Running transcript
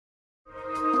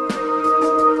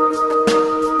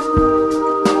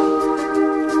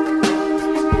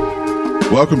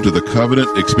Welcome to the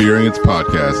Covenant Experience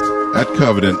Podcast. At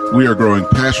Covenant, we are growing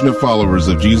passionate followers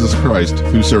of Jesus Christ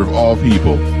who serve all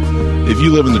people. If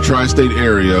you live in the tri-state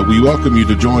area, we welcome you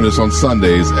to join us on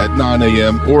Sundays at 9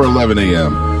 a.m. or 11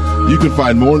 a.m. You can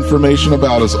find more information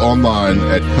about us online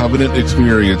at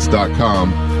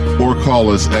covenantexperience.com or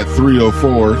call us at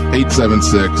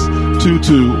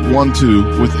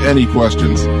 304-876-2212 with any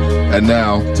questions. And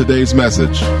now, today's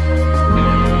message.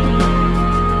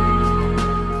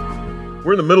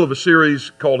 We're in the middle of a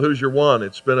series called Who's Your One?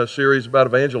 It's been a series about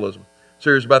evangelism, a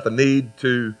series about the need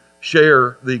to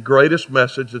share the greatest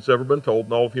message that's ever been told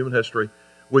in all of human history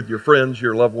with your friends,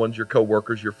 your loved ones, your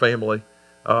co-workers, your family,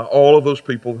 all of those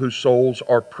people whose souls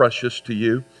are precious to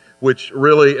you, which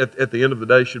really at the end of the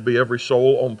day should be every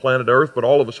soul on planet Earth, but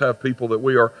all of us have people that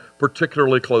we are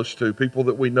particularly close to, people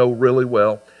that we know really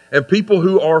well, and people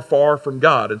who are far from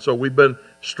God. And so we've been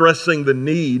stressing the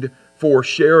need for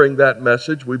sharing that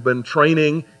message. We've been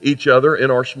training each other in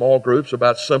our small groups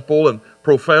about simple and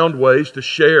profound ways to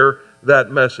share that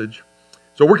message.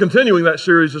 So we're continuing that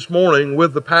series this morning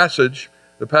with the passage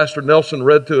that Pastor Nelson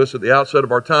read to us at the outset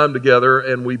of our time together,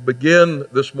 and we begin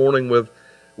this morning with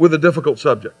a difficult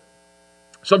subject.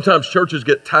 Sometimes churches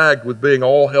get tagged with being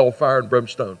all hell, fire, and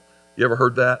brimstone. You ever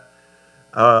heard that?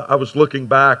 I was looking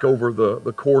back over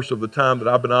the course of the time that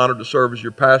I've been honored to serve as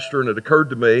your pastor, and it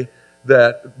occurred to me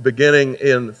that beginning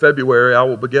in February, I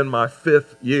will begin my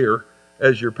 5th year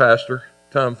as your pastor.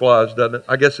 Time flies, doesn't it?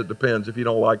 I guess it depends. If you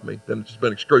don't like me, then it's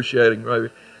been excruciating, maybe.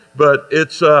 But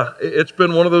it's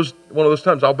been one of those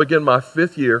times. I'll begin my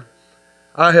 5th year.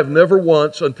 I have never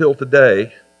once until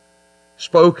today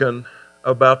spoken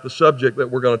about the subject that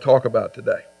we're going to talk about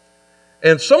today.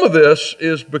 And some of this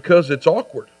is because it's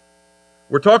awkward.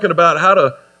 We're talking about how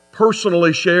to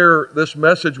personally share this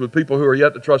message with people who are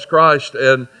yet to trust Christ,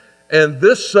 and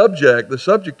this subject, the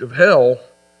subject of hell,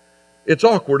 it's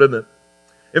awkward, isn't it?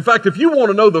 In fact, if you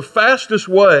want to know the fastest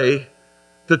way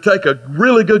to take a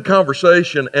really good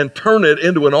conversation and turn it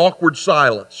into an awkward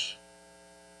silence,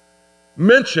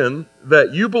 mention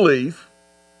that you believe,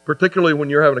 particularly when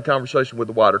you're having a conversation with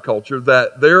the wider culture,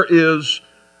 that there is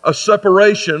a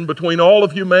separation between all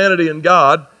of humanity and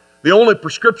God, the only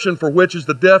prescription for which is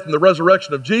the death and the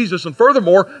resurrection of Jesus, and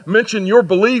furthermore, mention your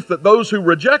belief that those who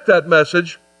reject that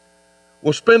message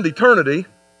will spend eternity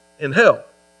in hell.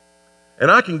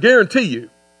 And I can guarantee you,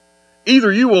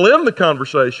 either you will end the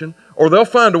conversation or they'll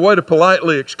find a way to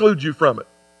politely exclude you from it.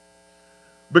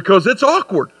 Because it's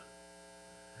awkward.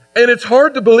 And it's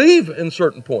hard to believe in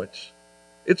certain points.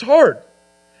 It's hard.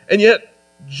 And yet,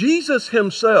 Jesus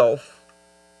himself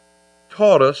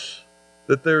taught us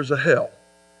that there's a hell.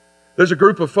 There's a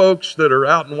group of folks that are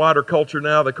out in wider culture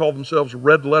now. They call themselves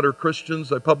Red Letter Christians.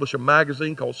 They publish a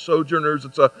magazine called Sojourners.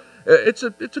 It's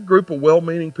a group of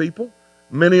well-meaning people.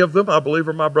 Many of them, I believe,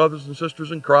 are my brothers and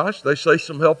sisters in Christ. They say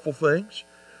some helpful things.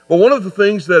 But one of the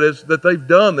things that they've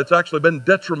done that's actually been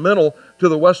detrimental to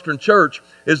the Western church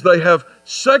is they have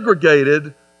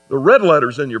segregated the red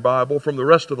letters in your Bible from the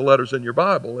rest of the letters in your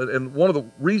Bible. And one of the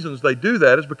reasons they do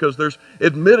that is because there's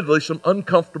admittedly some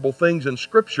uncomfortable things in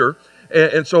Scripture.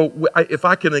 And so if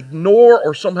I can ignore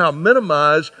or somehow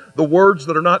minimize the words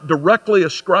that are not directly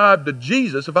ascribed to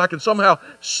Jesus, if I can somehow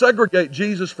segregate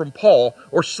Jesus from Paul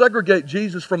or segregate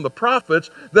Jesus from the prophets,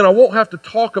 then I won't have to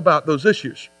talk about those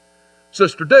issues.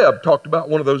 Sister Deb talked about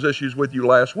one of those issues with you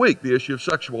last week, the issue of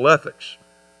sexual ethics,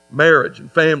 marriage and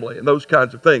family and those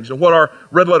kinds of things. And what our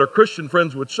Red Letter Christian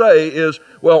friends would say is,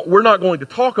 well, we're not going to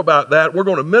talk about that. We're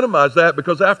going to minimize that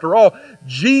because after all,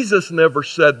 Jesus never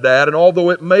said that. And although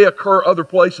it may occur other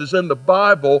places in the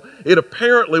Bible, it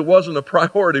apparently wasn't a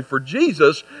priority for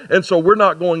Jesus. And so we're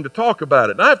not going to talk about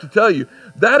it. And I have to tell you,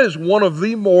 that is one of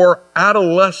the more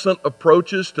adolescent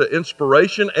approaches to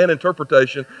inspiration and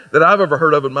interpretation that I've ever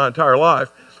heard of in my entire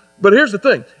life. But here's the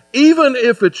thing. Even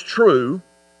if it's true,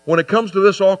 when it comes to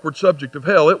this awkward subject of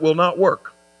hell, it will not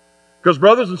work. Because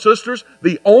brothers and sisters,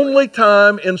 the only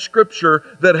time in Scripture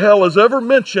that hell is ever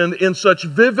mentioned in such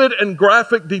vivid and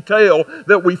graphic detail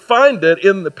that we find it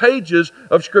in the pages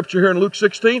of Scripture here in Luke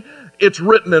 16, it's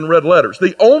written in red letters.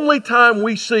 The only time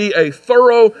we see a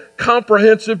thorough,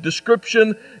 comprehensive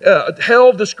description,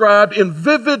 hell described in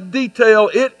vivid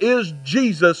detail, it is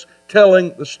Jesus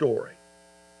telling the story.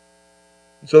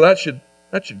 So that should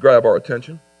grab our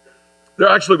attention. There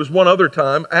actually was one other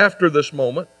time after this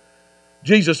moment.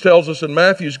 Jesus tells us in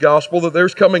Matthew's gospel that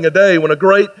there's coming a day when a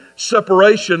great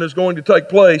separation is going to take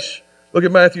place. Look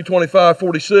at Matthew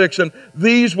 25:46. And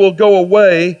these will go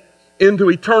away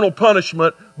into eternal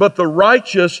punishment, but the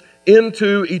righteous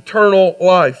into eternal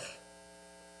life.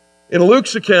 In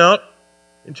Luke's account,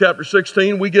 in chapter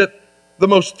 16, we get the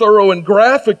most thorough and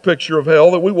graphic picture of hell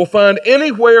that we will find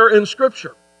anywhere in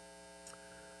Scripture.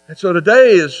 And so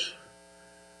today is,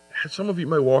 some of you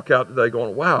may walk out today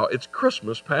going, wow, it's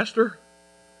Christmas, Pastor.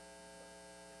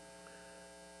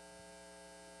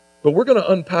 But we're going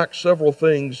to unpack several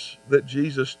things that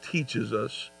Jesus teaches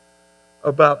us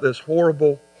about this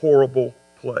horrible, horrible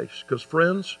place. Because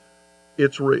friends,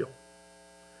 it's real.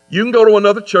 You can go to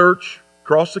another church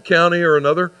across the county or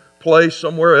another place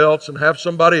somewhere else and have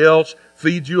somebody else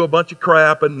feed you a bunch of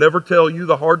crap and never tell you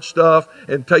the hard stuff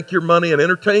and take your money and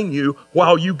entertain you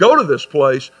while you go to this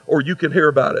place, or you can hear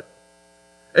about it.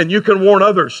 And you can warn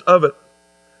others of it.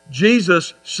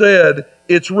 Jesus said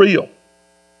it's real.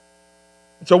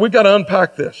 And so we've got to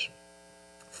unpack this.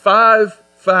 5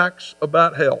 facts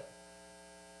about hell.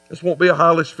 This won't be a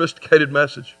highly sophisticated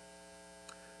message.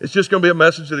 It's just going to be a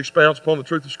message that expounds upon the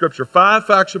truth of Scripture. 5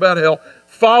 facts about hell,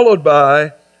 followed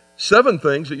by 7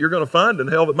 things that you're going to find in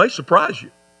hell that may surprise you,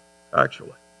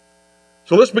 actually.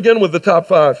 So let's begin with the top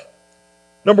 5.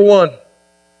 Number 1,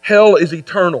 hell is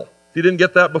eternal. If you didn't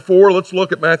get that before, let's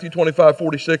look at Matthew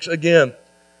 25:46 again.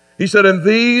 He said, and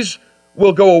these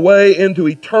will go away into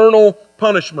eternal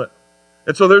punishment.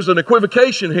 And so there's an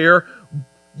equivocation here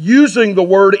using the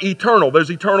word eternal.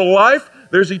 There's eternal life,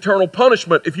 there's eternal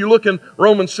punishment. If you look in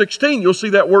Romans 16, you'll see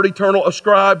that word eternal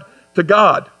ascribed to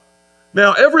God.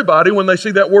 Now, everybody, when they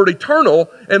see that word eternal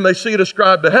and they see it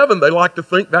ascribed to heaven, they like to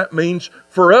think that means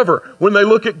forever. When they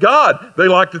look at God, they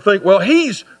like to think, well,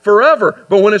 He's forever.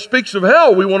 But when it speaks of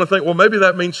hell, we want to think, well, maybe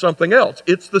that means something else.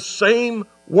 It's the same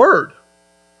word.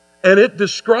 And it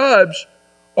describes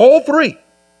all 3.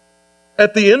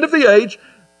 At the end of the age,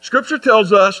 Scripture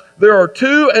tells us there are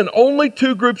 2 and only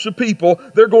 2 groups of people.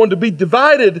 They're going to be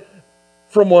divided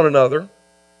from one another.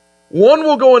 One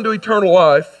will go into eternal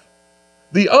life,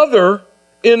 the other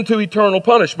into eternal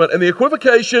punishment. And the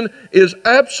equivocation is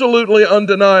absolutely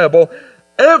undeniable.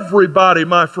 Everybody,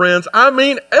 my friends, I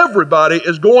mean everybody,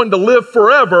 is going to live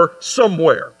forever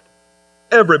somewhere.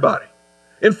 Everybody.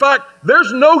 In fact,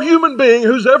 there's no human being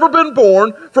who's ever been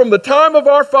born from the time of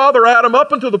our father Adam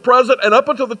up until the present and up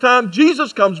until the time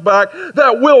Jesus comes back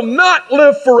that will not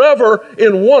live forever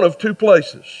in one of 2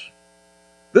 places.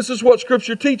 This is what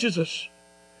Scripture teaches us.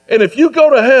 And if you go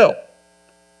to hell,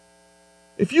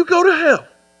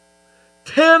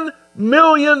 10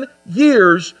 million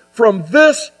years from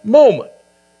this moment,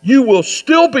 you will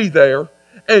still be there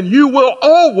and you will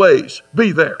always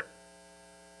be there.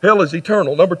 Hell is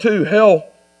eternal. Number 2, hell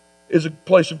is a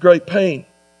place of great pain.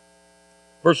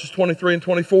 Verses 23 and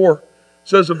 24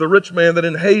 says of the rich man that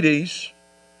in Hades,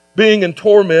 being in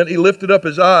torment, he lifted up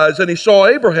his eyes and he saw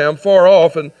Abraham far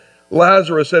off and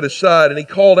Lazarus at his side. And he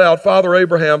called out, Father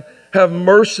Abraham, have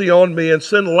mercy on me and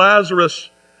send Lazarus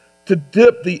to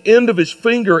dip the end of his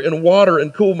finger in water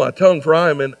and cool my tongue, for I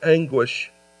am in anguish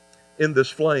in this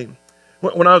flame.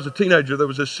 When I was a teenager, there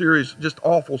was this series, just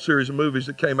awful series of movies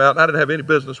that came out. And I didn't have any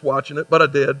business watching it, but I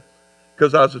did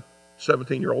because I was a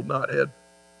 17-year-old knothead.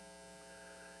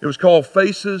 It was called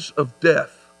Faces of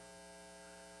Death.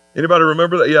 Anybody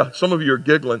remember that? Yeah, some of you are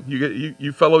giggling.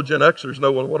 You fellow Gen Xers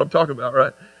know what I'm talking about,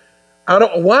 right?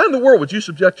 Why in the world would you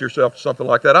subject yourself to something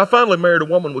like that? I finally married a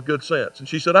woman with good sense, and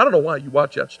she said, I don't know why you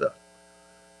watch that stuff.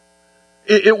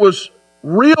 It was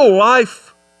real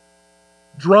life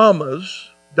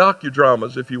dramas,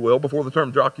 docudramas, if you will, before the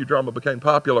term docudrama became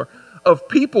popular, of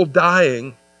people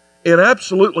dying in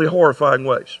absolutely horrifying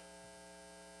ways.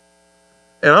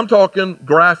 And I'm talking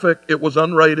graphic. It was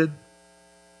unrated.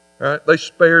 Right? They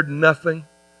spared nothing.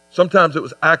 Sometimes it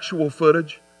was actual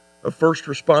footage of first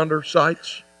responder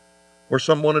sites where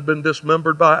someone had been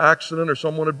dismembered by accident or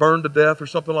someone had burned to death or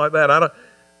something like that.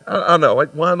 I know. Like,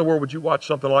 why in the world would you watch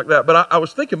something like that? But I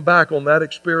was thinking back on that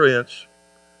experience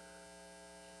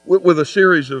with a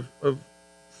series of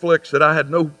flicks that I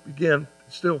had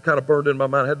still kind of burned in my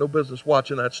mind. I had no business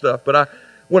watching that stuff. But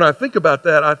when I think about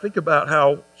that, I think about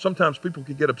how sometimes people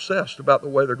can get obsessed about the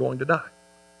way they're going to die.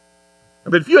 I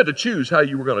mean, if you had to choose how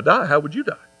you were going to die, how would you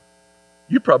die?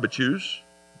 You'd probably choose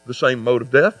the same mode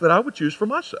of death that I would choose for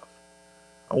myself.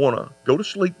 I want to go to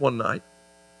sleep one night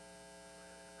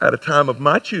at a time of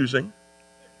my choosing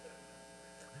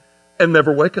and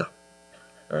never wake up.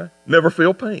 All right? Never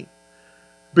feel pain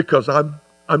because I'm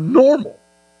normal.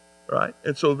 Right?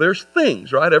 And so there's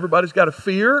things, right? Everybody's got a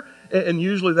fear, and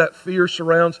usually that fear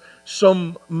surrounds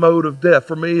some mode of death.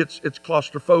 For me, it's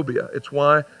claustrophobia. It's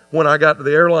why when I got to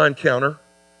the airline counter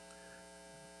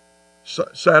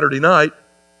Saturday night,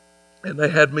 and they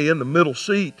had me in the middle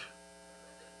seat,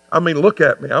 I mean, look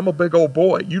at me. I'm a big old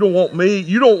boy. You don't want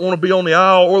to be on the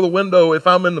aisle or the window if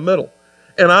I'm in the middle.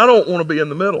 And I don't want to be in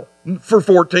the middle for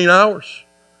 14 hours.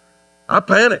 I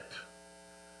panicked.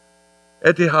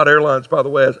 Etihad Airlines, by the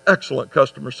way, has excellent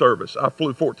customer service. I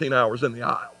flew 14 hours in the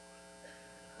aisle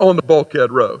on the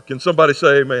bulkhead row. Can somebody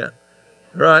say amen?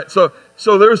 Right? So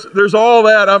there's all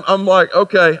that. I'm like,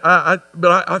 okay,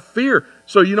 but I fear.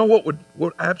 So you know what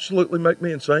would absolutely make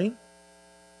me insane?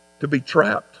 To be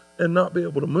trapped and not be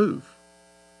able to move.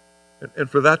 And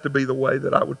for that to be the way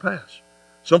that I would pass.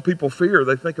 Some people fear,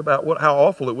 they think about how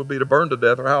awful it would be to burn to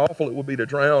death, or how awful it would be to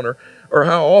drown, or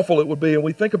how awful it would be. And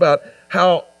we think about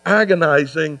how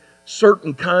agonizing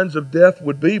certain kinds of death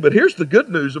would be. But here's the good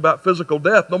news about physical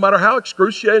death. No matter how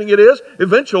excruciating it is,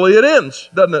 eventually it ends,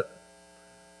 doesn't it?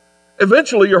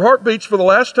 Eventually your heart beats for the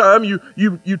last time.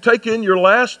 You take in your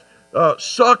last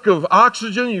suck of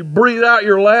oxygen. You breathe out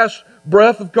your last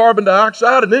breath of carbon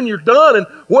dioxide, and then you're done. And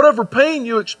whatever pain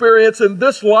you experience in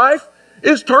this life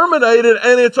is terminated,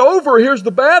 and it's over. Here's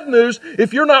the bad news.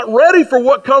 If you're not ready for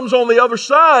what comes on the other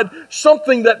side,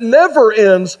 something that never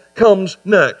ends comes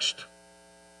next.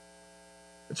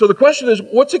 And so the question is,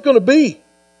 what's it going to be?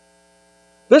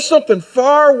 There's something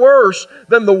far worse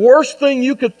than the worst thing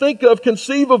you could think of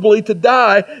conceivably to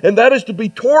die, and that is to be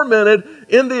tormented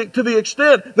to the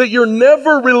extent that you're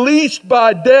never released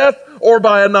by death or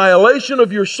by annihilation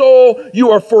of your soul.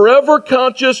 You are forever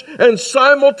conscious and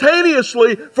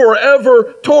simultaneously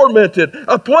forever tormented.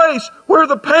 A place where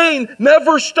the pain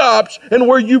never stops and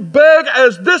where you beg,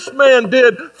 as this man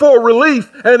did, for relief,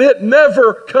 and it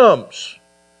never comes.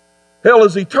 Hell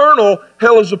is eternal.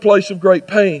 Hell is a place of great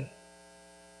pain.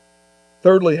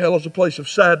 Thirdly, hell is a place of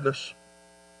sadness.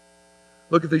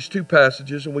 Look at these two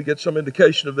passages and we get some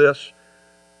indication of this.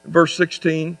 In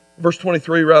verse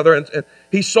 23 rather, and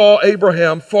he saw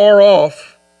Abraham far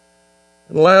off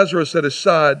and Lazarus at his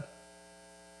side.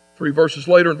 3 verses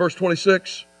later in verse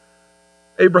 26,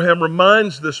 Abraham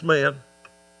reminds this man,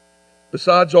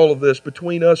 besides all of this,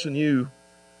 between us and you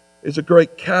is a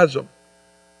great chasm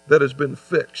that has been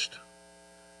fixed.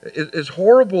 As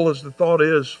horrible as the thought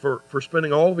is for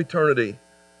spending all of eternity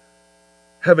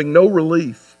having no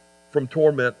relief from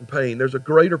torment and pain, there's a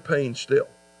greater pain still.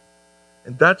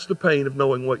 And that's the pain of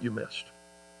knowing what you missed.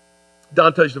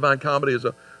 Dante's Divine Comedy is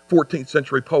a 14th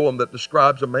century poem that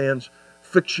describes a man's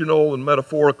fictional and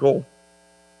metaphorical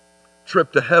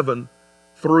trip to heaven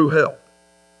through hell.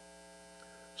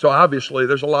 So obviously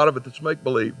there's a lot of it that's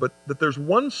make-believe, but there's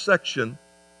one section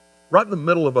right in the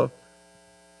middle of a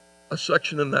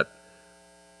section in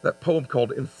that poem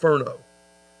called Inferno,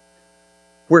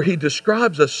 where he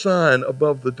describes a sign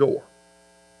above the door.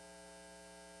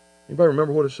 Anybody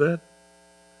remember what it said?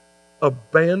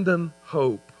 Abandon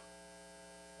hope,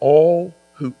 all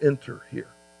who enter here.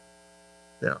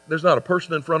 Now, there's not a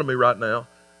person in front of me right now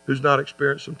who's not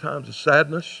experienced some times of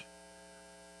sadness,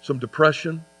 some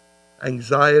depression,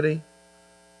 anxiety.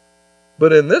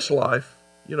 But in this life,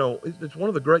 you know, it's one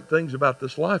of the great things about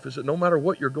this life is that no matter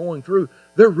what you're going through,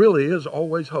 there really is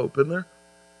always hope, isn't there?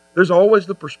 There's always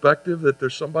the perspective that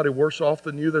there's somebody worse off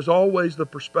than you. There's always the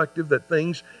perspective that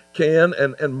things can,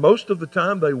 and most of the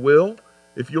time they will,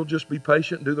 if you'll just be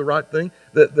patient and do the right thing,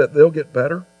 that they'll get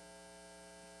better.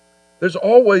 There's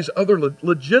always other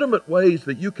legitimate ways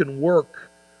that you can work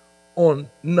on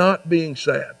not being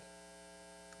sad.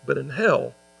 But in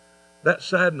hell, that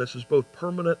sadness is both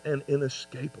permanent and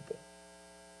inescapable.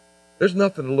 There's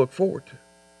nothing to look forward to.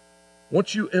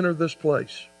 Once you enter this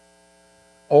place,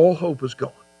 all hope is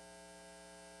gone.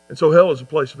 And so hell is a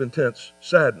place of intense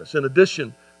sadness, in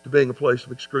addition to being a place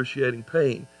of excruciating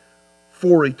pain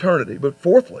for eternity. But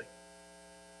fourthly,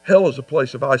 hell is a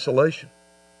place of isolation.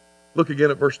 Look again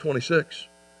at verse 26.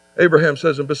 Abraham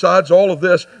says, and besides all of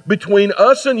this, between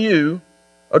us and you,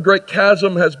 a great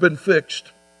chasm has been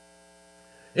fixed,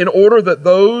 in order that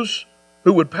those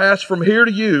who would pass from here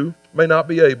to you may not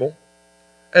be able,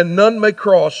 and none may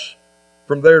cross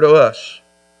from there to us.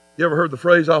 You ever heard the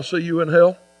phrase, I'll see you in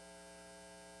hell?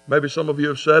 Maybe some of you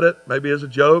have said it, maybe as a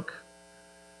joke.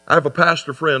 I have a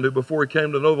pastor friend who, before he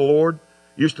came to know the Lord,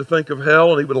 used to think of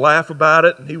hell, and he would laugh about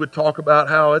it, and he would talk about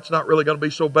how it's not really going to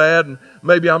be so bad, and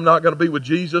maybe I'm not going to be with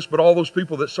Jesus, but all those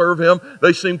people that serve him,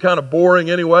 they seem kind of boring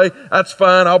anyway. That's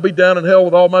fine. I'll be down in hell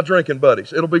with all my drinking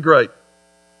buddies. It'll be great.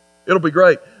 It'll be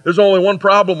great. There's only one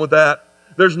problem with that.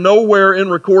 There's nowhere in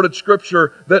recorded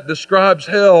Scripture that describes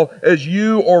hell as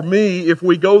you or me if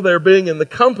we go there being in the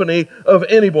company of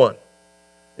anyone.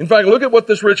 In fact, look at what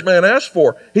this rich man asked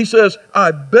for. He says,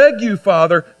 I beg you,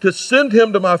 Father, to send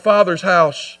him to my father's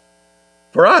house,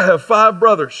 for I have 5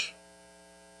 brothers.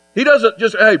 He doesn't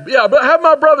just, hey, yeah, but have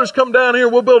my brothers come down here.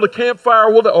 We'll build a campfire.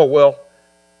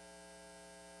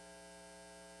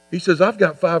 He says, I've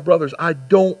got 5 brothers. I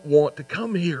don't want to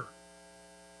come here.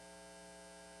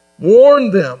 Warn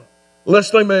them,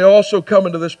 lest they may also come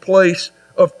into this place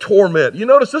of torment. You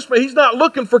notice this man, he's not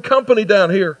looking for company down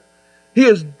here. He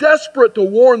is desperate to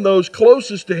warn those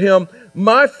closest to him,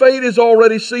 my fate is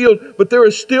already sealed, but there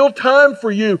is still time for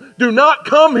you. Do not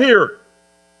come here.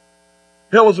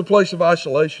 Hell is a place of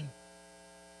isolation.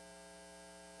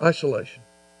 Isolation.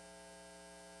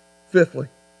 Fifthly,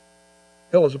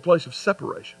 hell is a place of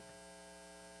separation.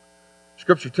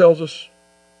 Scripture tells us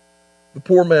the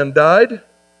poor man died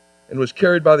and was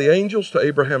carried by the angels to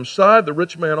Abraham's side. The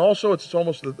rich man also, it's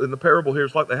almost in the parable here,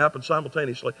 it's like they happen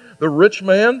simultaneously. The rich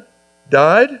man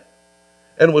died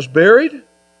and was buried,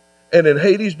 and in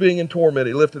Hades being in torment,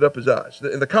 he lifted up his eyes.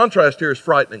 And the contrast here is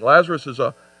frightening. Lazarus is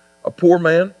a poor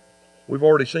man. We've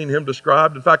already seen him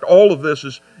described. In fact, all of this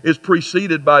is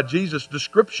preceded by Jesus'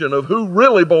 description of who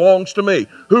really belongs to me,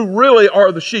 who really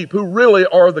are the sheep, who really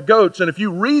are the goats. And if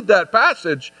you read that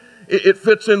passage, it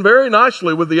fits in very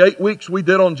nicely with the 8 weeks we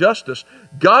did on justice.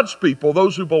 God's people,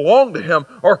 those who belong to Him,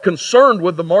 are concerned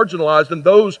with the marginalized and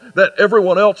those that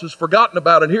everyone else has forgotten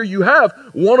about. And here you have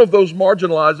one of those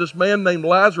marginalized, this man named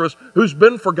Lazarus, who's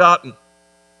been forgotten.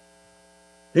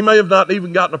 He may have not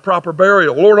even gotten a proper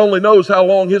burial. Lord only knows how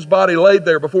long his body laid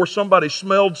there before somebody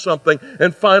smelled something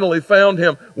and finally found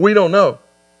him. We don't know.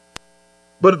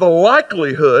 But the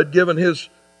likelihood, given his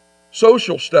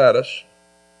social status,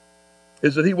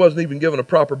 is that he wasn't even given a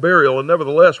proper burial. And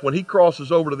nevertheless, when he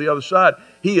crosses over to the other side,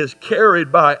 he is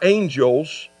carried by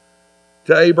angels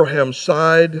to Abraham's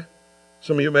side.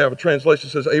 Some of you may have a translation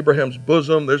that says Abraham's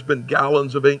bosom. There's been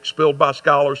gallons of ink spilled by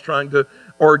scholars trying to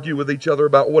argue with each other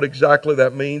about what exactly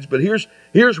that means. But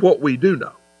here's what we do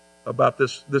know about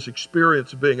this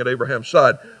experience of being at Abraham's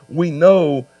side. We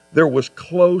know there was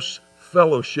close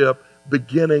fellowship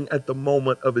beginning at the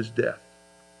moment of his death.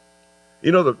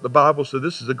 You know, the Bible says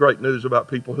this is the great news about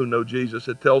people who know Jesus.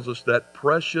 It tells us that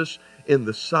precious in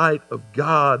the sight of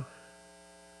God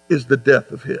is the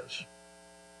death of his.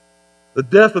 The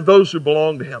death of those who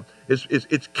belong to him.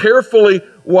 It's carefully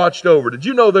watched over. Did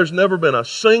you know there's never been a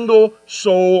single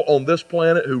soul on this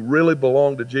planet who really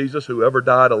belonged to Jesus who ever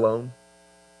died alone?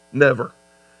 Never.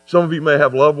 Some of you may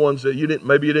have loved ones that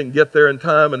maybe you didn't get there in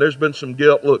time, and there's been some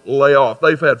guilt. Look, lay off.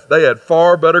 They had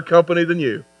far better company than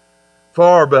you.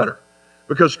 Far better.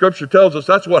 Because Scripture tells us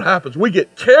that's what happens. We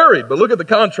get carried. But look at the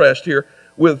contrast here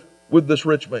with this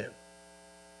rich man.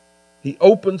 He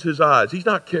opens his eyes. He's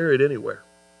not carried anywhere.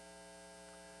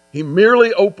 He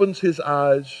merely opens his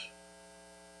eyes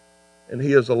and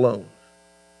he is alone.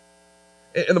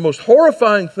 And the most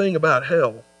horrifying thing about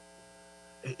hell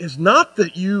is not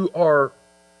that you are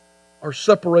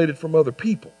separated from other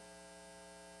people,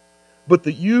 but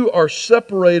that you are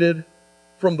separated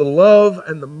from the love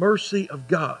and the mercy of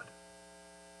God.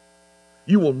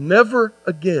 You will never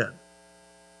again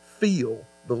feel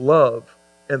the love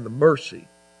and the mercy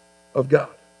of God.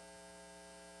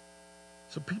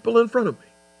 So people in front of me,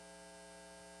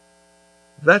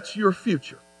 that's your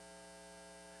future.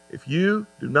 If you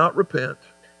do not repent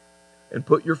and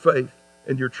put your faith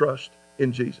and your trust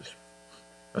in Jesus.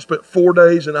 I spent 4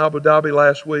 days in Abu Dhabi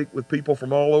last week with people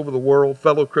from all over the world,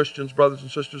 fellow Christians, brothers and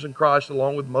sisters in Christ,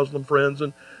 along with Muslim friends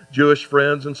and Jewish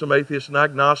friends and some atheists and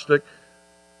agnostic,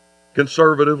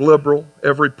 conservative, liberal,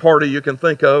 every party you can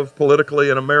think of politically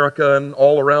in America and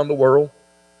all around the world.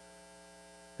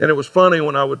 And it was funny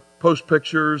when I would post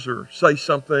pictures or say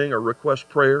something or request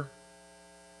prayer.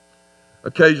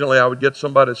 Occasionally I would get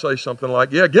somebody to say something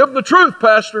like, yeah, give them the truth,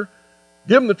 Pastor.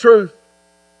 Give them the truth.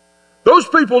 Those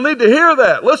people need to hear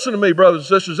that. Listen to me,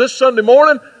 brothers and sisters. This Sunday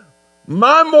morning,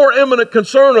 my more imminent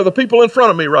concern are the people in front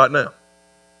of me right now.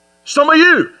 Some of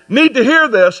you need to hear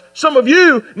this. Some of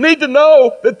you need to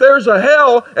know that there's a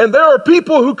hell, and there are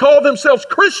people who call themselves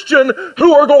Christian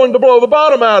who are going to blow the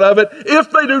bottom out of it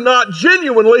if they do not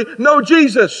genuinely know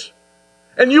Jesus.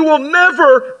 And you will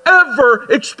never,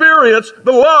 ever experience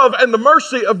the love and the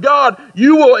mercy of God.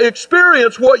 You will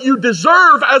experience what you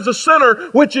deserve as a sinner,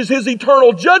 which is His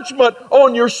eternal judgment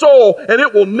on your soul. And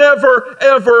it will never,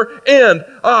 ever end.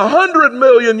 100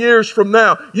 million years from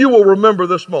now, you will remember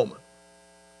this moment.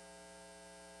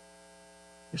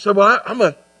 You say, well,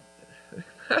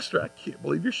 Pastor, I can't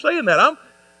believe you're saying that.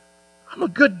 I'm a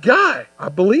good guy. I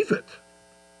believe it.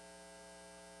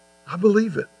 I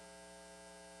believe it.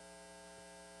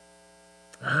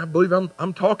 I believe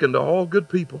I'm talking to all good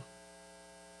people.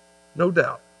 No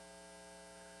doubt.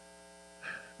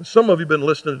 Some of you have been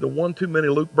listening to one too many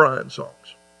Luke Bryan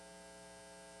songs.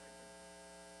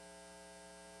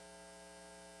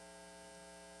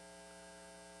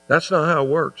 That's not how it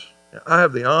works. I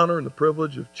have the honor and the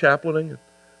privilege of chaplaining at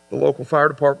the local fire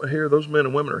department here. Those men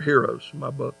and women are heroes in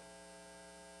my book.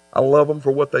 I love them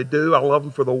for what they do. I love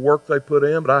them for the work they put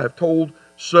in. But I have told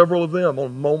several of them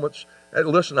on moments Hey,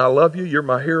 listen, I love you. You're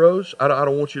my heroes. I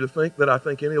don't want you to think that I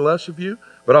think any less of you,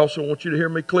 but I also want you to hear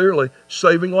me clearly.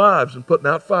 Saving lives and putting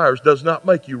out fires does not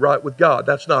make you right with God.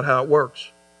 That's not how it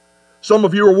works. Some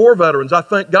of you are war veterans. I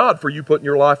thank God for you putting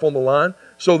your life on the line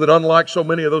so that unlike so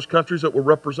many of those countries that were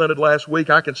represented last week,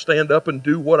 I can stand up and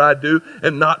do what I do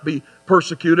and not be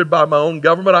persecuted by my own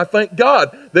government. I thank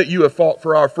God that you have fought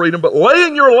for our freedom, but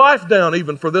laying your life down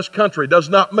even for this country does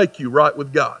not make you right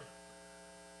with God.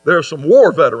 There are some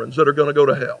war veterans that are going to go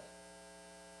to hell.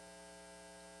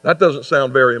 That doesn't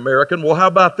sound very American. Well, how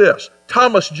about this?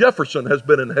 Thomas Jefferson has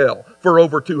been in hell for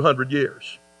over 200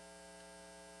 years.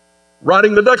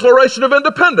 Writing the Declaration of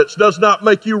Independence does not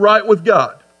make you right with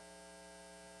God.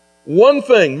 One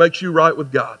thing makes you right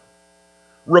with God.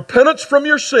 Repentance from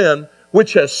your sin,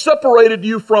 which has separated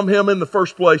you from Him in the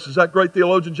first place. As that great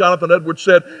theologian Jonathan Edwards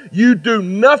said, you do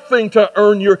nothing to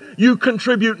earn you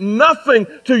contribute nothing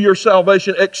to your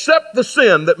salvation except the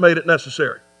sin that made it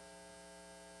necessary.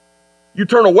 You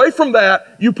turn away from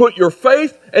that, you put your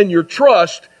faith and your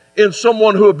trust in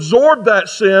someone who absorbed that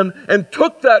sin and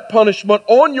took that punishment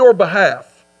on your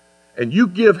behalf, and you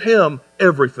give Him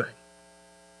everything.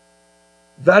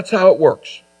 That's how it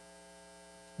works.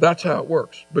 That's how it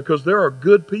works. Because there are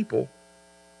good people.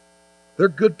 There are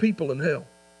good people in hell.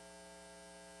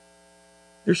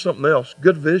 Here's something else.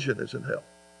 Good vision is in hell.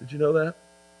 Did you know that?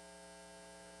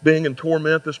 Being in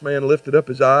torment, this man lifted up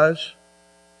his eyes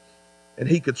and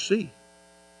he could see.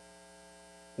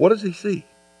 What does he see?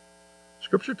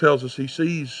 Scripture tells us he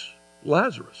sees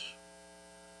Lazarus.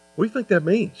 What do you think that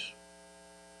means?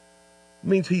 It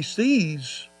means he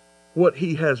sees what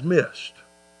he has missed,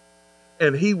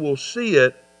 and he will see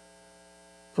it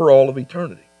for all of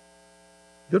eternity.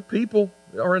 Good people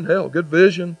are in hell. Good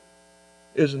vision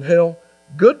is in hell.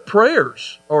 Good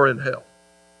prayers are in hell.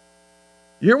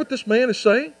 You hear what this man is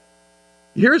saying?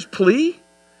 You hear his plea?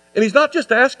 And he's not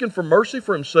just asking for mercy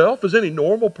for himself, as any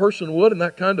normal person would in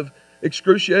that kind of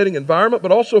excruciating environment,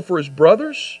 but also for his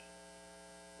brothers.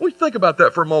 We think about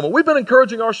that for a moment. We've been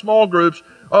encouraging our small groups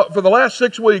for the last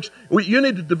 6 weeks. You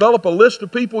need to develop a list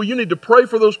of people. You need to pray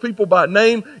for those people by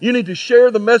name. You need to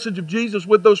share the message of Jesus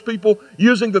with those people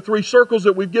using the 3 circles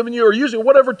that we've given you, or using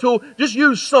whatever tool. Just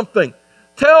use something.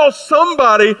 Tell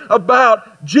somebody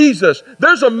about Jesus.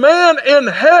 There's a man in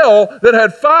hell that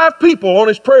had 5 people on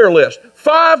his prayer list.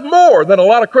 5 more than a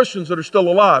lot of Christians that are still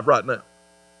alive right now.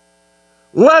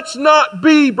 Let's not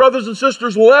be, brothers and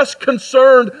sisters, less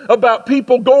concerned about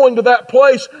people going to that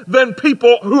place than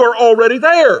people who are already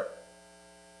there.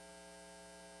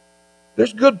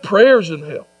 There's good prayers in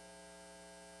hell.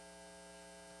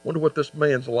 Wonder what this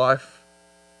man's life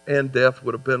and death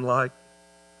would have been like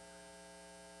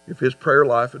if his prayer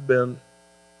life had been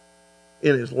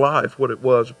in his life what it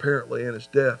was apparently in his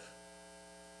death.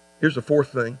 Here's the 4th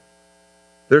thing.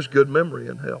 There's good memory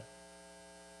in hell.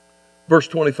 Verse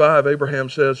 25, Abraham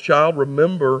says, "Child,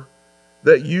 remember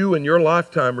that you in your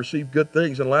lifetime received good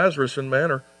things, and Lazarus in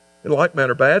like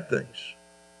manner bad things.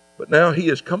 But now he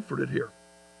is comforted here,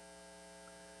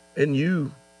 and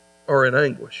you are in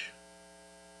anguish."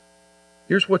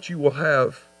 Here's what you will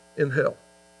have in hell: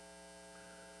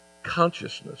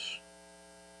 consciousness,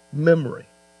 memory,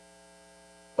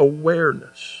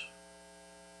 awareness.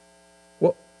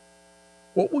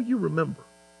 What will you remember?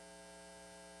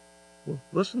 Well,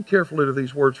 listen carefully to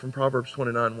these words from Proverbs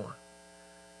 29:1.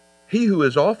 He who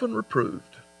is often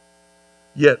reproved,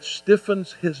 yet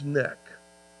stiffens his neck.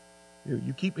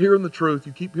 You keep hearing the truth,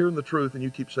 and you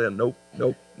keep saying, nope,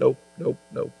 nope, nope, nope,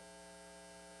 nope,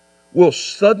 will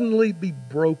suddenly be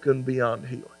broken beyond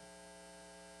healing.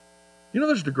 You know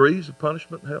there's degrees of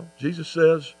punishment in hell. Jesus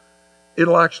says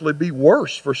it'll actually be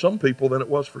worse for some people than it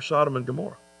was for Sodom and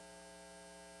Gomorrah.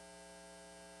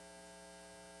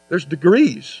 There's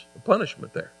degrees of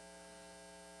punishment there.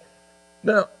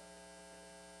 Now,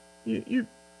 you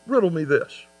riddle me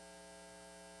this.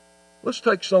 Let's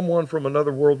take someone from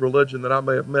another world religion that I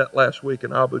may have met last week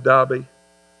in Abu Dhabi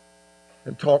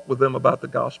and talk with them about the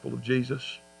gospel of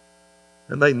Jesus,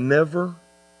 and they never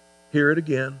hear it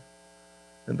again,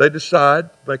 and they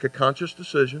decide, make a conscious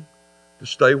decision to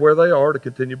stay where they are, to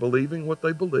continue believing what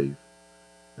they believe,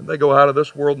 and they go out of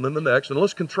this world and then the next. And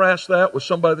let's contrast that with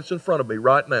somebody that's in front of me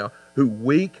right now, who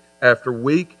week after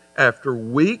week after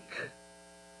week,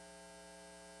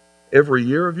 every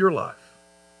year of your life,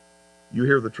 you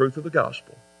hear the truth of the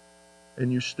gospel,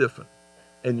 and you stiffen,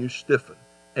 and you stiffen,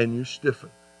 and you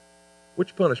stiffen.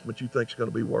 Which punishment you think is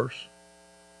going to be worse?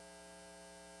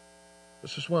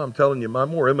 This is why I'm telling you, my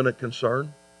more imminent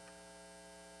concern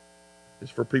is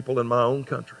for people in my own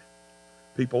country,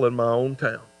 people in my own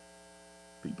town,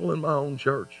 people in my own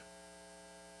church.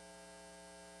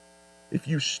 If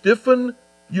you stiffen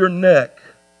your neck,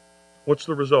 what's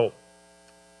the result?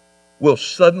 Will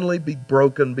suddenly be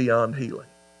broken beyond healing.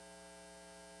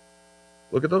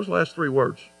 Look at those last three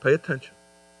words. Pay attention.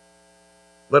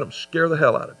 Let them scare the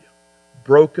hell out of you.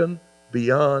 Broken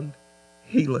beyond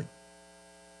healing.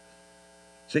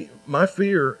 See, my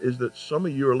fear is that some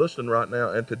of you are listening right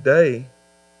now, and today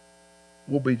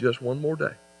will be just one more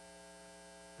day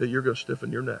that you're going to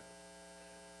stiffen your neck.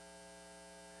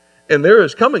 And there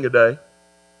is coming a day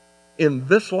in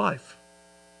this life,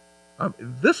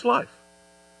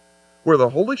 where the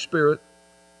Holy Spirit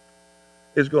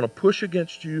is going to push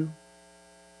against you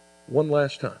one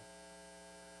last time.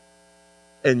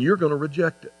 And you're going to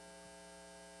reject it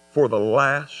for the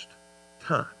last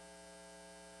time.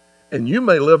 And you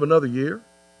may live another year.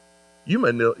 You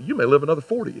may live another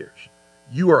 40 years.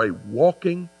 You are a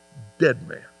walking dead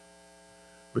man,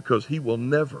 because he will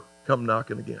never come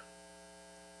knocking again.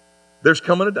 There's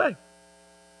coming a day.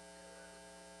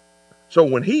 So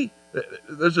when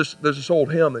there's this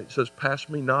old hymn that says, "Pass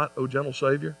me not, O gentle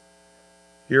Savior.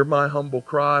 Hear my humble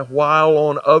cry. While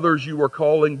on others you are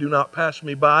calling, do not pass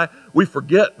me by." We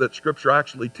forget that Scripture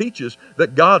actually teaches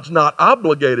that God's not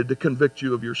obligated to convict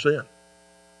you of your sin.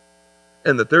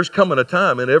 And that there's coming a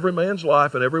time in every man's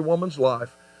life and every woman's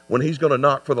life when he's going to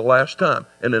knock for the last time.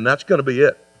 And then that's going to be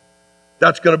it.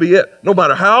 That's going to be it. No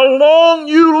matter how long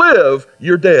you live,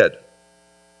 you're dead.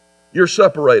 You're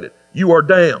separated. You are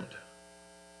damned.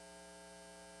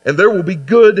 And there will be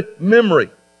good memory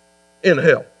in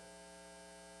hell.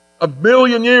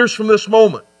 1,000,000 years from this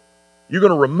moment, you're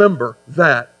going to remember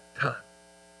that time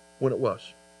when it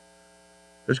was.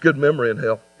 There's good memory in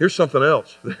hell. Here's something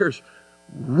else. There's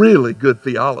really good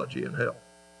theology in hell.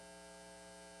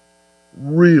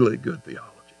 Really good theology.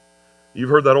 You've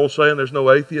heard that old saying, there's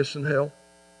no atheists in hell?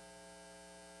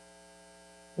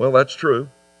 Well, that's true.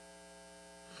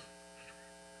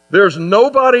 There's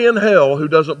nobody in hell who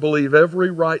doesn't believe every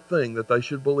right thing that they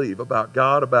should believe about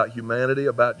God, about humanity,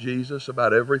 about Jesus,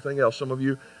 about everything else. Some of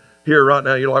you here right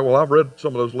now, you're like, well, I've read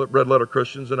some of those red letter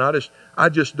Christians, and I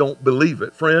just don't believe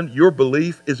it. Friend, your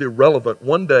belief is irrelevant.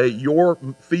 One day, your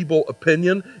feeble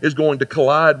opinion is going to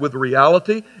collide with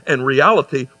reality, and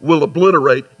reality will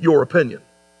obliterate your opinion.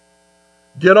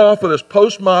 Get off of this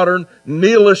postmodern,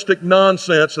 nihilistic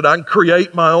nonsense that I can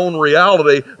create my own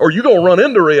reality, or you're going to run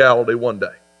into reality one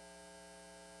day.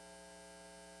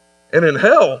 And in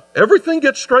hell, everything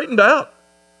gets straightened out.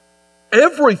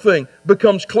 Everything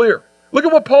becomes clear. Look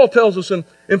at what Paul tells us in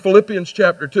Philippians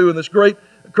chapter 2 in this great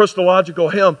Christological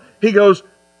hymn. He goes,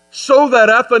 so that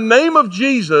at the name of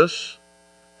Jesus,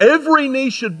 every knee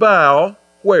should bow,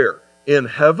 where? In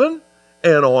heaven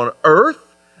and on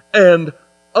earth and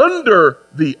under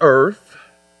the earth,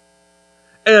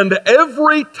 and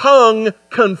every tongue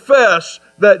confess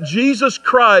that Jesus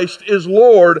Christ is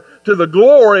Lord, to the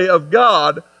glory of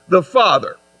God the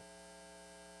Father.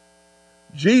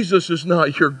 Jesus is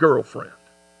not your girlfriend.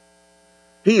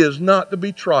 He is not to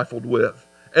be trifled with.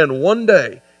 And one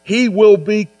day, He will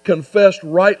be confessed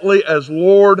rightly as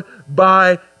Lord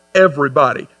by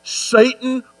everybody.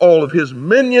 Satan, all of his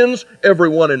minions,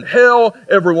 everyone in hell,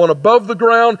 everyone above the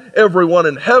ground, everyone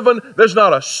in heaven. There's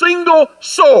not a single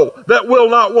soul that will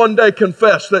not one day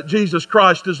confess that Jesus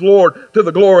Christ is Lord, to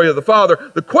the glory of the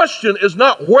Father. The question is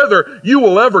not whether you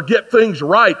will ever get things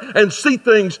right and see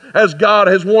things as God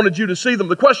has wanted you to see them.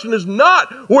 The question is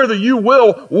not whether you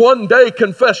will one day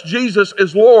confess Jesus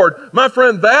is Lord. My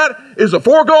friend, that is a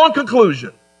foregone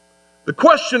conclusion. The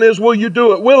question is, will you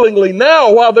do it willingly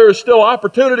now while there is still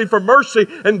opportunity for mercy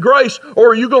and grace, or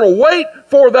are you going to wait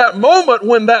for that moment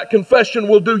when that confession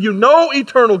will do you no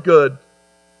eternal good?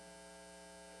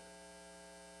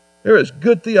 There is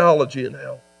good theology in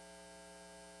hell.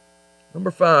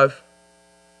 Number 5,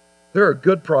 there are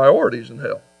good priorities in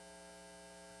hell.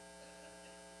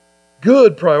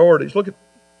 Good priorities. Look at,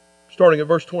 starting at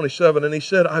verse 27, and he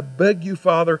said, I beg you,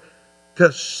 Father,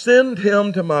 to send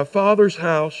him to my father's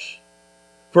house,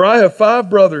 for I have 5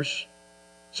 brothers,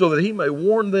 so that he may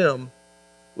warn them,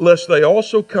 lest they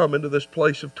also come into this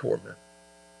place of torment.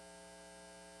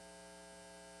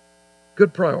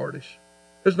 Good priorities.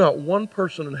 There's not one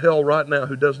person in hell right now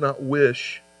who does not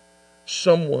wish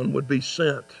someone would be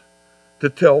sent to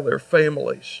tell their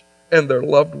families and their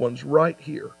loved ones right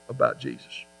here about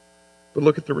Jesus. But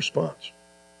look at the response.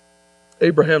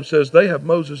 Abraham says, they have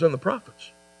Moses and the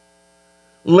prophets.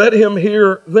 Let him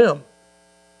hear them.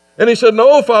 And he said,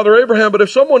 no, Father Abraham, but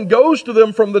if someone goes to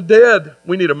them from the dead,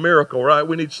 we need a miracle, right?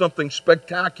 We need something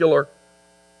spectacular.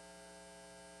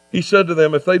 He said to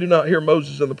them, if they do not hear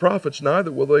Moses and the prophets, neither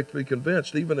will they be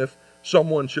convinced, even if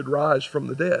someone should rise from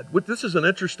the dead. This is an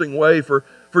interesting way for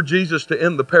Jesus to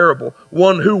end the parable.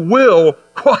 One who will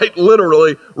quite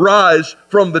literally rise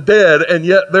from the dead, and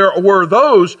yet there were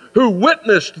those who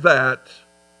witnessed that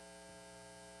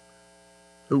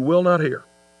who will not hear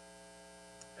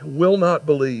and will not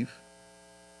believe.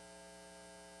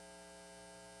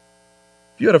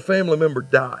 If you had a family member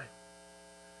die,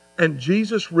 and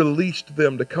Jesus released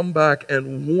them to come back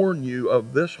and warn you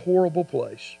of this horrible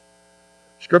place,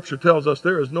 Scripture tells us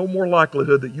there is no more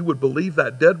likelihood that you would believe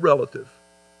that dead relative.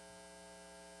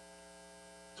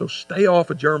 So stay off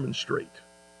of German Street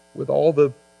with all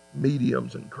the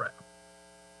mediums and crap.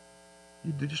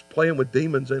 You're just playing with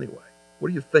demons anyway.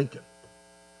 What are you thinking?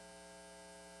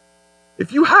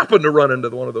 If you happen to run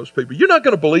into one of those people, you're not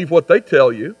going to believe what they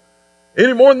tell you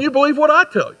any more than you believe what I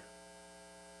tell you.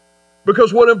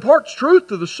 Because what imparts truth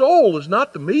to the soul is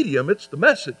not the medium, it's the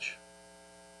message.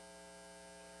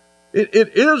 It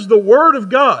is the Word of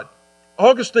God.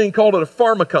 Augustine called it a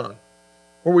pharmacon,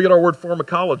 where we get our word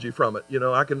pharmacology from it. You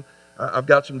know, I've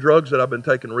got some drugs that I've been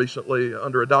taking recently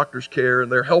under a doctor's care,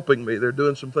 and they're helping me. They're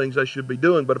doing some things I should be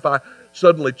doing. But if I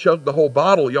suddenly chug the whole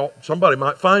bottle, somebody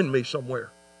might find me somewhere,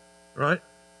 right?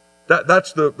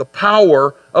 That's the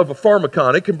power of a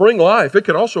pharmacon. It can bring life. It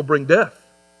can also bring death.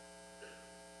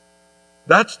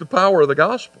 That's the power of the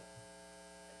gospel.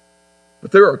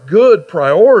 But there are good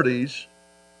priorities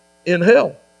in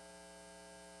hell.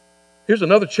 Here's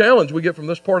another challenge we get from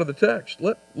this part of the text.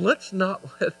 Let's not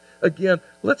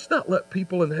let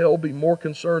people in hell be more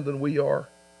concerned than we are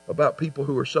about people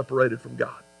who are separated from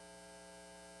God.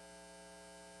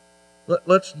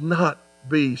 Let's not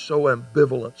be so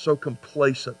ambivalent, so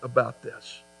complacent about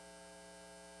this.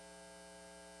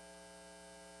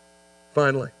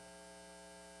 Finally,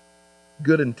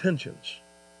 good intentions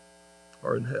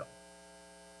are in hell.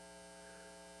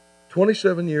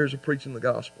 27 years of preaching the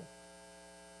gospel,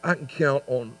 I can count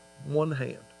on one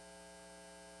hand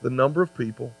the number of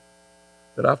people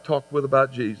that I've talked with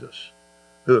about Jesus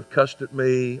who have cussed at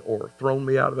me or thrown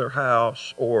me out of their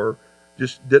house or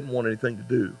just didn't want anything to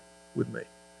do with me.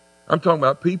 I'm talking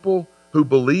about people who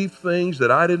believe things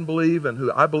that I didn't believe and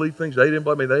who I believe things they didn't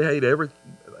believe. I mean,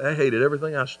 they hated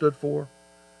everything I stood for.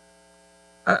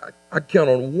 I count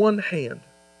on one hand,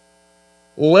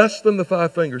 less than the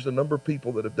 5 fingers, the number of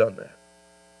people that have done that.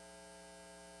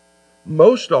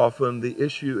 Most often, the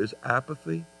issue is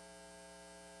apathy,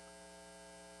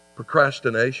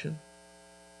 procrastination.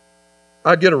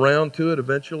 I get around to it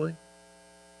eventually.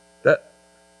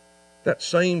 That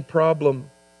same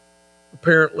problem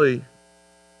apparently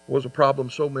was a problem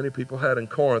so many people had in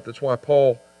Corinth. That's why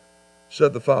Paul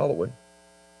said the following: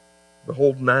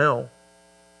 "Behold, now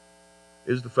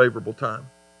is the favorable time."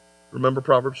 Remember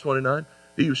Proverbs 29?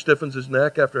 He who stiffens his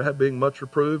neck after being much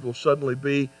reproved will suddenly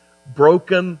be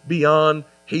broken beyond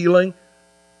healing.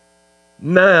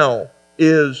 Now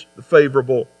is the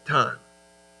favorable time.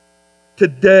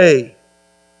 Today,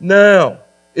 now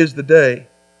is the day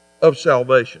of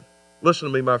salvation. Listen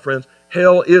to me, my friends.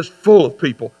 Hell is full of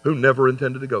people who never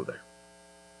intended to go there.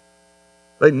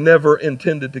 They never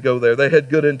intended to go there. They had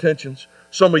good intentions.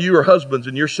 Some of you are husbands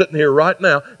and you're sitting here right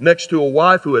now next to a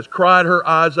wife who has cried her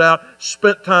eyes out,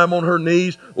 spent time on her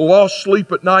knees, lost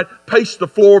sleep at night, paced the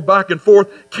floor back and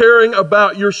forth, caring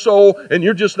about your soul, and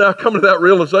you're just now coming to that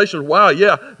realization, wow,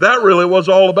 yeah, that really was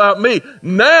all about me.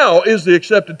 Now is the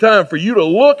accepted time for you to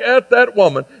look at that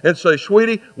woman and say,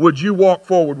 sweetie, would you walk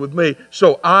forward with me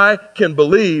so I can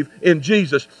believe in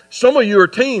Jesus? Some of you are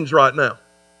teens right now,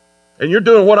 and you're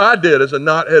doing what I did as a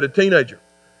knot-headed teenager.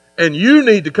 And you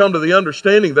need to come to the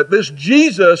understanding that this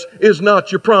Jesus is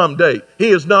not your prom date. He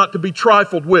is not to be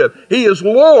trifled with. He is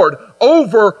Lord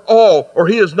over all, or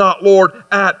He is not Lord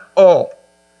at all.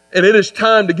 And it is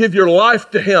time to give your life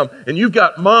to Him. And you've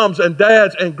got moms and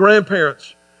dads and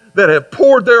grandparents that have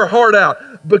poured their heart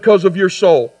out because of your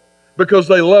soul, because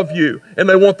they love you and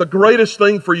they want the greatest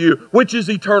thing for you, which is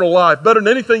eternal life, better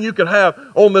than anything you could have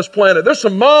on this planet. There's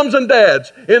some moms and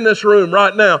dads in this room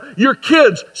right now. Your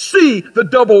kids see the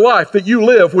double life that you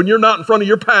live when you're not in front of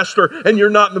your pastor and you're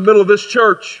not in the middle of this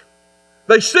church.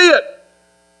 They see it.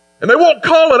 And they won't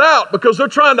call it out because they're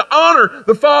trying to honor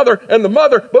the father and the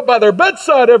mother, but by their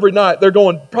bedside every night they're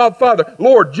going, Father,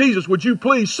 Lord Jesus, would you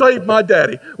please save my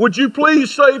daddy? Would you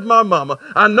please save my mama?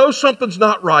 I know something's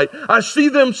not right. I see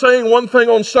them saying one thing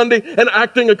on Sunday and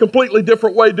acting a completely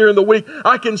different way during the week.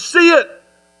 I can see it.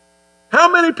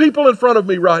 How many people in front of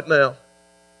me right now,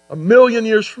 1,000,000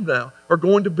 years from now, are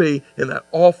going to be in that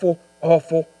awful,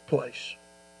 awful place?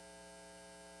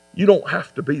 You don't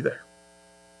have to be there.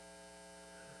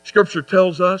 Scripture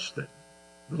tells us that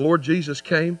the Lord Jesus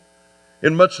came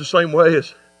in much the same way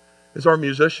as as our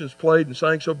musicians played and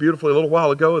sang so beautifully a little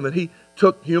while ago, and that he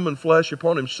took human flesh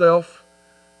upon himself,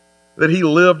 that he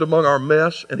lived among our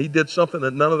mess, and he did something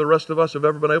that none of the rest of us have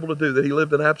ever been able to do, that he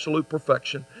lived in absolute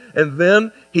perfection. And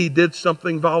then he did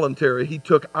something voluntary. He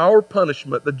took our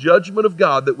punishment, the judgment of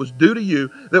God that was due to you,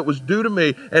 that was due to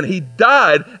me, and he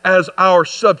died as our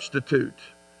substitute,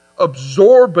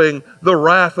 absorbing the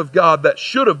wrath of God that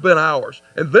should have been ours.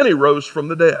 And then he rose from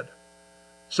the dead,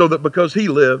 so that because he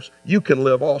lives, you can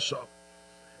live also.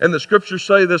 And the scriptures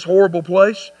say this horrible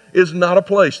place is not a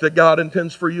place that God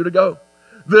intends for you to go.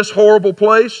 This horrible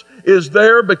place is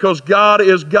there because God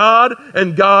is God,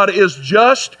 and God is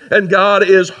just, and God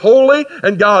is holy,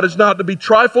 and God is not to be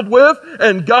trifled with,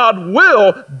 and God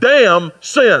will damn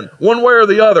sin one way or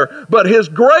the other. But His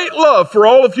great love for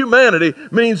all of humanity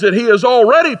means that He has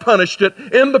already punished it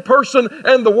in the person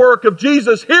and the work of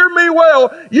Jesus. Hear me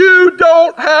well, you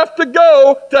don't have to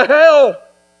go to hell.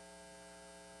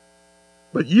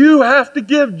 But you have to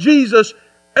give Jesus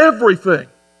everything,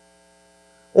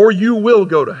 or you will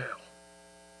go to hell.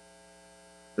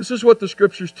 This is what the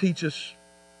scriptures teach us.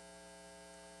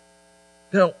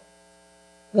 Now,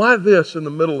 why this in the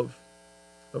middle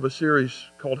of a series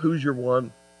called Who's Your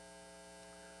One?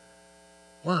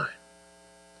 Why?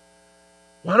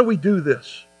 Why do we do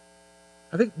this?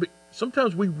 I think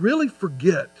sometimes we really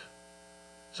forget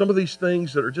some of these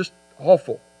things that are just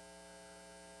awful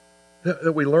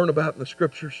that we learn about in the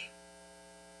scriptures.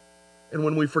 And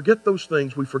when we forget those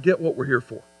things, we forget what we're here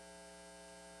for.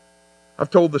 I've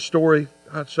told the story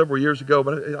several years ago,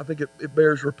 but I think it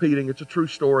bears repeating. It's a true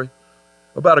story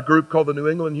about a group called the New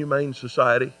England Humane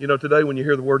Society. You know, today when you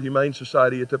hear the word Humane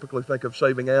Society, you typically think of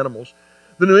saving animals.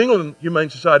 The New England Humane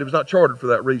Society was not chartered for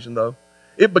that reason, though.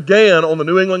 It began on the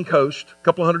New England coast a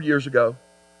couple of hundred years ago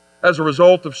as a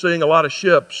result of seeing a lot of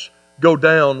ships go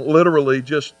down literally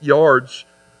just yards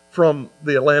from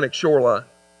the Atlantic shoreline.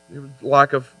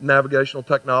 Lack of navigational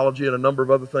technology and a number of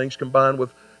other things combined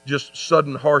with just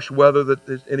sudden harsh weather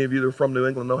that any of you that are from New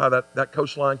England know how that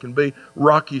coastline can be.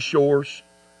 Rocky shores.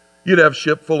 You'd have a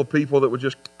ship full of people that would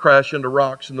just crash into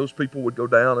rocks, and those people would go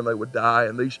down and they would die.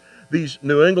 And these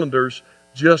New Englanders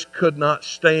just could not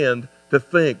stand to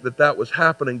think that was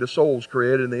happening to souls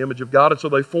created in the image of God. And so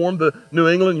they formed the New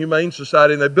England Humane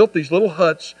Society, and they built these little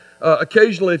huts.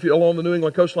 Occasionally, if you're along the New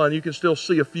England coastline, you can still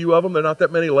see a few of them. There are not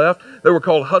that many left. They were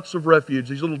called huts of refuge,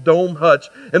 these little dome huts.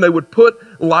 And they would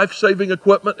put life-saving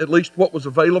equipment, at least what was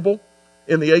available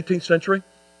in the 18th century,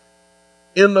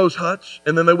 in those huts,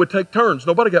 and then they would take turns.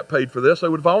 Nobody got paid for this. They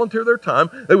would volunteer their time.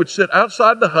 They would sit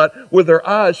outside the hut with their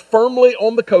eyes firmly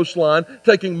on the coastline,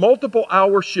 taking multiple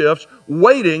hour shifts,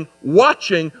 waiting,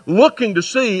 watching, looking to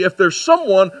see if there's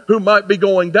someone who might be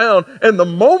going down. And the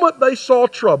moment they saw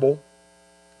trouble,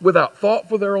 without thought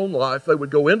for their own life, they would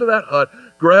go into that hut,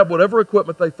 grab whatever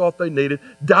equipment they thought they needed,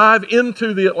 dive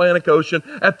into the Atlantic Ocean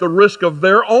at the risk of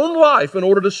their own life in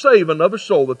order to save another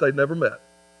soul that they'd never met.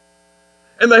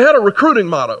 And they had a recruiting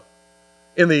motto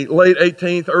in the late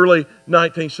 18th, early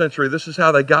 19th century. This is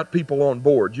how they got people on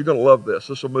board. You're going to love this.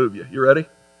 This will move you. You ready?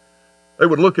 They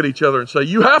would look at each other and say,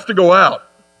 you have to go out.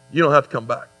 You don't have to come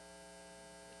back.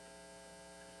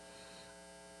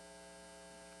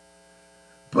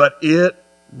 But it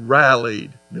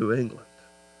rallied New England.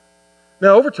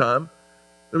 Now, over time,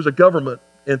 there was a government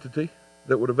entity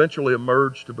that would eventually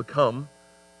emerge to become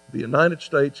the United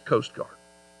States Coast Guard.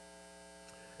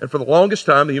 And for the longest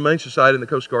time, the Humane Society and the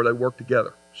Coast Guard, they worked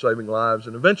together, saving lives.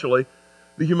 And eventually,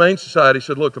 the Humane Society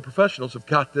said, look, the professionals have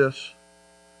got this.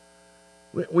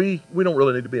 We don't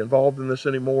really need to be involved in this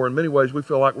anymore. In many ways, we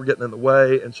feel like we're getting in the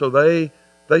way. And so they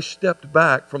stepped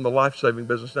back from the life-saving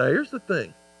business. Now, here's the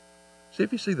thing. See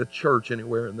if you see the church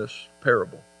anywhere in this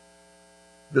parable,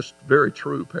 this very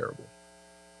true parable.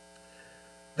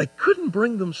 They couldn't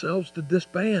bring themselves to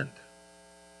disband.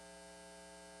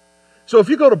 So if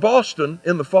you go to Boston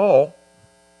in the fall,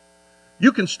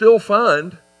 you can still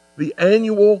find the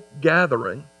annual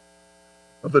gathering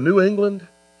of the New England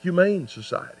Humane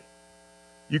Society.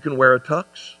 You can wear a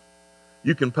tux.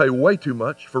 You can pay way too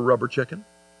much for rubber chicken.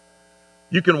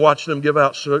 You can watch them give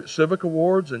out civic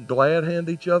awards and glad hand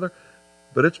each other.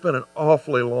 But it's been an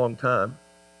awfully long time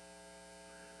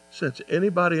since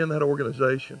anybody in that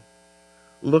organization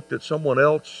looked at someone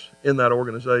else in that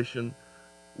organization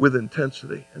with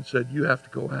intensity and said, you have to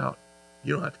go out.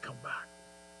 You don't have to come back.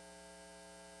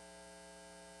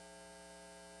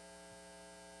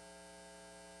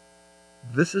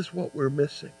 This is what we're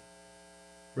missing,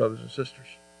 brothers and sisters.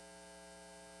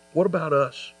 What about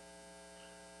us?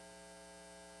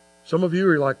 Some of you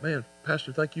are like, man,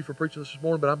 Pastor, thank you for preaching this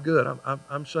morning, but I'm good.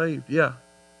 I'm saved. Yeah.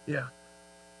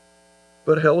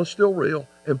 But hell is still real,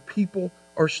 and people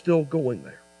are still going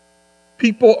there.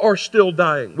 People are still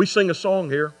dying. We sing a song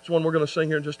here. It's one we're going to sing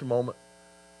here in just a moment.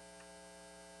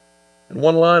 And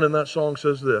one line in that song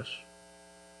says this,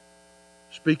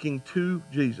 speaking to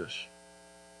Jesus,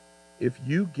 if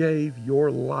you gave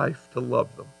your life to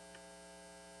love them,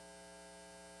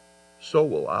 so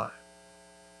will I.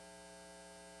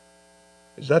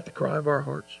 Is that the cry of our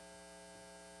hearts?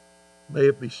 May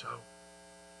it be so.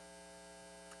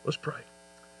 Let's pray.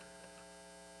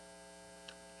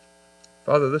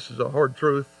 Father, this is a hard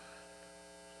truth,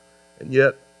 and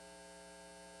yet,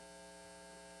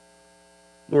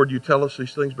 Lord, you tell us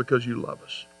these things because you love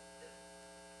us.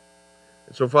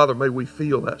 And so, Father, may we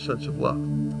feel that sense of love.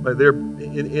 May there,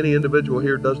 any individual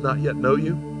here does not yet know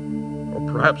you,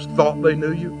 or perhaps thought they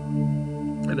knew you,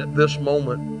 and at this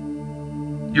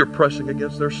moment, you're pressing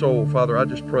against their soul. Father, I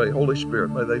just pray, Holy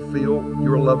Spirit, may they feel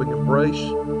your loving embrace.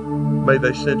 May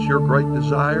they sense your great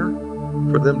desire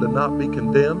for them to not be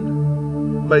condemned.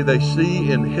 May they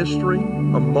see in history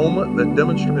a moment that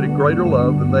demonstrated greater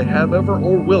love than they have ever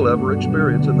or will ever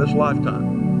experience in this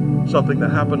lifetime. Something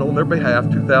that happened on their behalf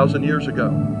 2,000 years ago.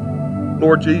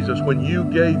 Lord Jesus, when you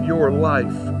gave your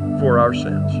life for our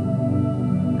sins,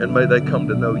 and may they come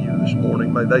to know you this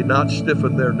morning. May they not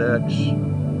stiffen their necks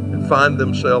and find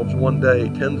themselves one day,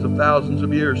 tens of thousands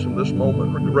of years from this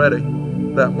moment,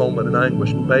 regretting that moment in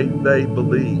anguish. May they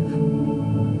believe.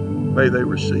 May they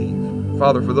receive.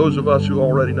 Father, for those of us who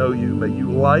already know you, may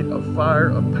you light a fire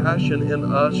of passion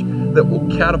in us that will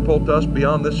catapult us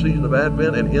beyond this season of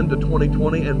Advent and into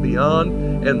 2020 and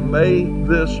beyond. And may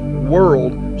this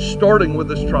world, starting with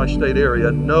this tri-state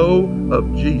area, know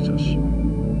of Jesus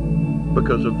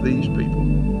because of these people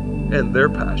and their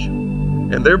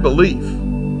passion and their belief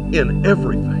in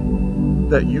everything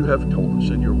that you have told us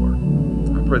in your word.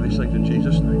 I pray these things in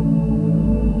Jesus'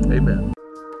 name. Amen.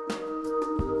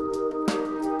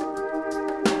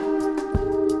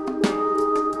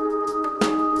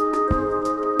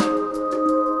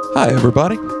 Hi,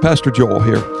 everybody. Pastor Joel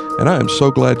here, and I am so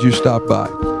glad you stopped by.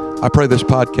 I pray this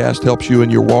podcast helps you in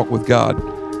your walk with God.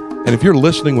 And if you're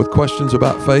listening with questions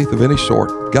about faith of any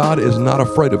sort, God is not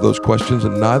afraid of those questions,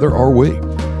 and neither are we.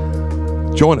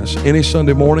 Join us any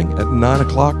Sunday morning at 9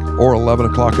 o'clock or 11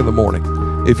 o'clock in the morning.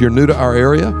 If you're new to our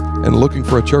area and looking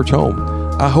for a church home,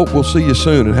 I hope we'll see you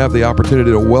soon and have the opportunity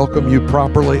to welcome you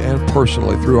properly and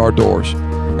personally through our doors.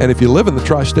 And if you live in the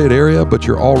tri-state area, but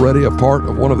you're already a part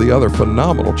of one of the other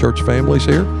phenomenal church families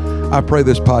here, I pray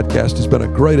this podcast has been a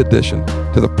great addition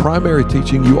to the primary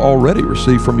teaching you already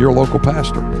receive from your local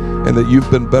pastor, and that you've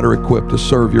been better equipped to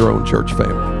serve your own church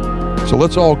family. So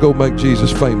let's all go make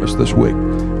Jesus famous this week.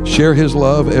 Share his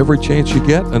love every chance you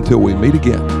get until we meet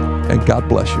again, and God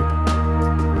bless you.